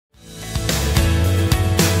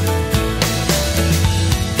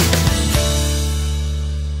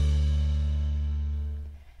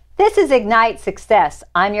This is Ignite Success.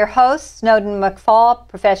 I'm your host, Snowden McFall,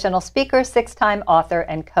 professional speaker, six-time author,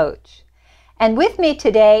 and coach. And with me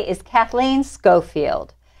today is Kathleen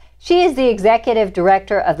Schofield. She is the executive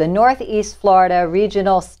director of the Northeast Florida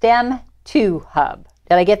Regional STEM 2 Hub.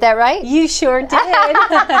 Did I get that right? You sure did.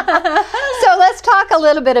 So let's talk a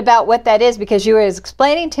little bit about what that is, because you were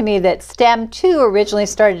explaining to me that STEM 2 originally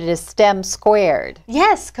started as STEM squared.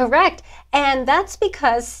 Yes, correct. And that's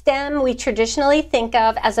because STEM we traditionally think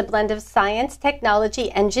of as a blend of science, technology,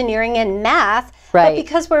 engineering, and math. Right. But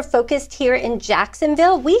because we're focused here in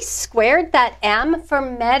Jacksonville, we squared that M for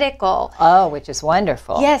medical. Oh, which is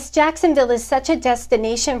wonderful. Yes, Jacksonville is such a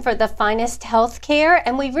destination for the finest health care,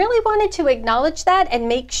 and we really wanted to acknowledge that and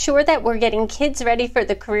make sure that we're getting kids ready for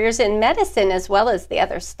the careers in medicine as well as the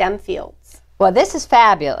other STEM fields. Well, this is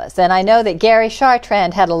fabulous, and I know that Gary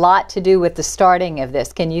Chartrand had a lot to do with the starting of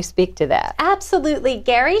this. Can you speak to that? Absolutely.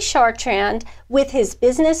 Gary Chartrand, with his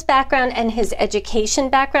business background and his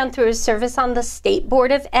education background through his service on the State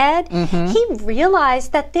Board of Ed, he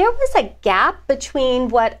realized that there was a gap between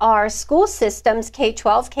what our school systems,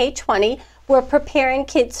 K-12, K-20, were preparing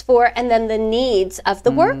kids for, and then the needs of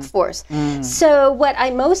the workforce. So what I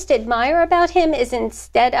most admire about him is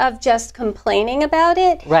instead of just complaining about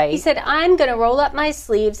it, he said, I'm going to roll up my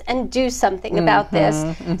sleeves and do something about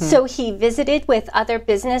this. So he visited with other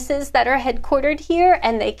businesses that are headquartered here,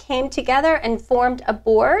 and they came together and formed a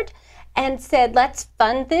board and said, let's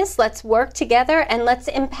fund this, let's work together, and let's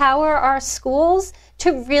empower our schools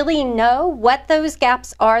to really know what those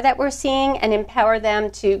gaps are that we're seeing and empower them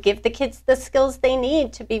to give the kids the skills they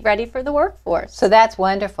need to be ready for the workforce. So that's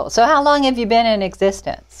wonderful. So how long have you been in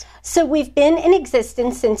existence? So we've been in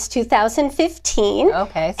existence since 2015.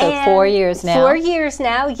 Okay, so 4 years now. 4 years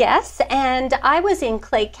now, yes. And I was in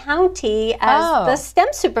Clay County as the STEM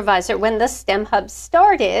supervisor when the STEM Hub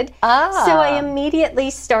started. So I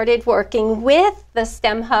immediately started working with the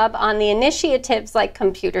STEM Hub on the initiatives like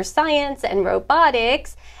computer science and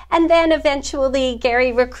robotics. And then eventually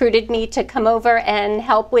Gary recruited me to come over and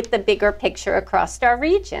help with the bigger picture across our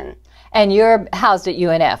region. And you're housed at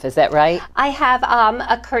UNF, is that right? I have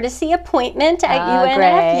a courtesy appointment at UNF.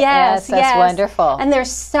 Great. Yes, that's wonderful. And they're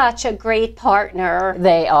such a great partner.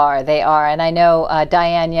 They are. And I know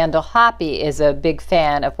Diane Yendel Hoppy is a big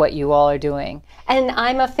fan of what you all are doing. And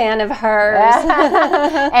I'm a fan of hers.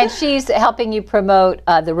 And she's helping you promote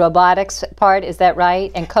the robotics part, is that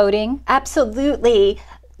right? And coding? Absolutely.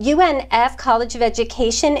 UNF College of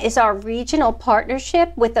Education is our regional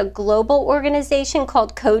partnership with a global organization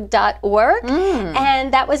called Code.org.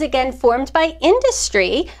 And that was again formed by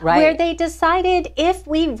industry, where they decided if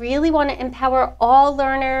we really want to empower all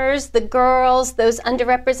learners, the girls, those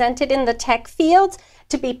underrepresented in the tech fields,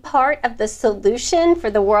 to be part of the solution for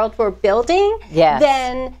the world we're building,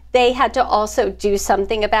 then they had to also do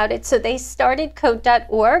something about it. So they started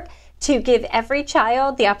Code.org to give every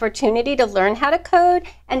child the opportunity to learn how to code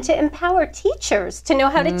and to empower teachers to know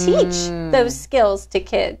how to teach those skills to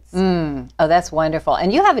kids. Oh, that's wonderful.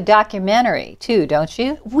 And you have a documentary too, don't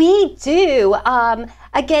you? We do.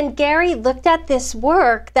 Again, Gary looked at this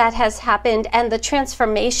work that has happened and the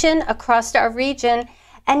transformation across our region,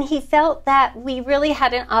 and he felt that we really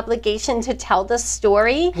had an obligation to tell the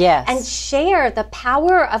story and share the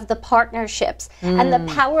power of the partnerships and the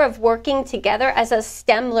power of working together as a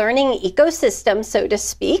STEM learning ecosystem, so to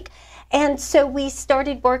speak. And so we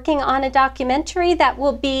started working on a documentary that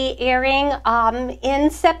will be airing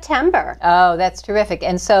in September. Oh, that's terrific.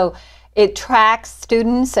 And so it tracks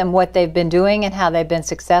students and what they've been doing and how they've been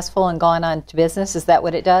successful and gone on to business. Is that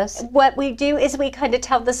what it does? What we do is we kind of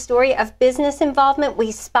tell the story of business involvement.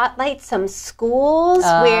 We spotlight some schools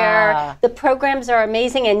where the programs are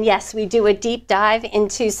amazing. And yes, we do a deep dive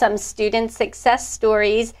into some student success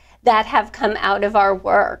stories that have come out of our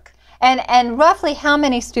work. And roughly how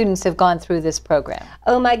many students have gone through this program?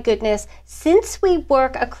 Oh my goodness. Since we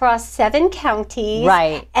work across 7 counties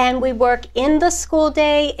and we work in the school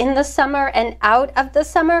day, in the summer, and out of the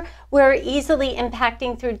summer, we're easily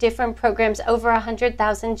impacting through different programs over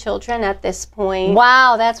 100,000 children at this point.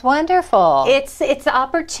 Wow, that's wonderful. It's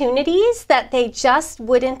opportunities that they just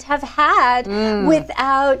wouldn't have had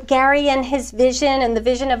without Gary and his vision and the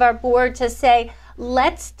vision of our board to say,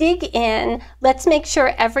 let's dig in. Let's make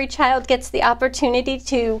sure every child gets the opportunity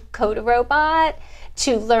to code a robot,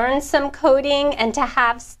 to learn some coding, and to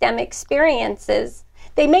have STEM experiences.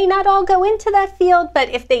 They may not all go into that field, but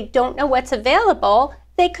if they don't know what's available,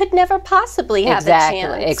 they could never possibly have a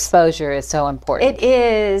chance. Exposure is so important. It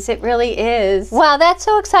is. It really is. Wow, that's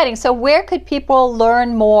so exciting. So where could people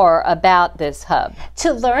learn more about this hub?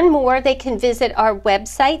 To learn more, they can visit our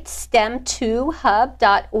website,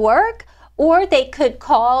 stem2hub.org, or they could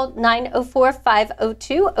call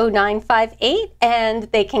 904-502-0958 and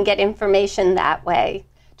they can get information that way.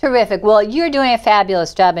 Terrific. Well, you're doing a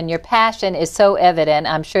fabulous job and your passion is so evident.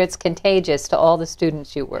 I'm sure it's contagious to all the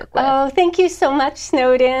students you work with. Oh, thank you so much,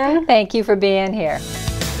 Snowden. Thank you for being here.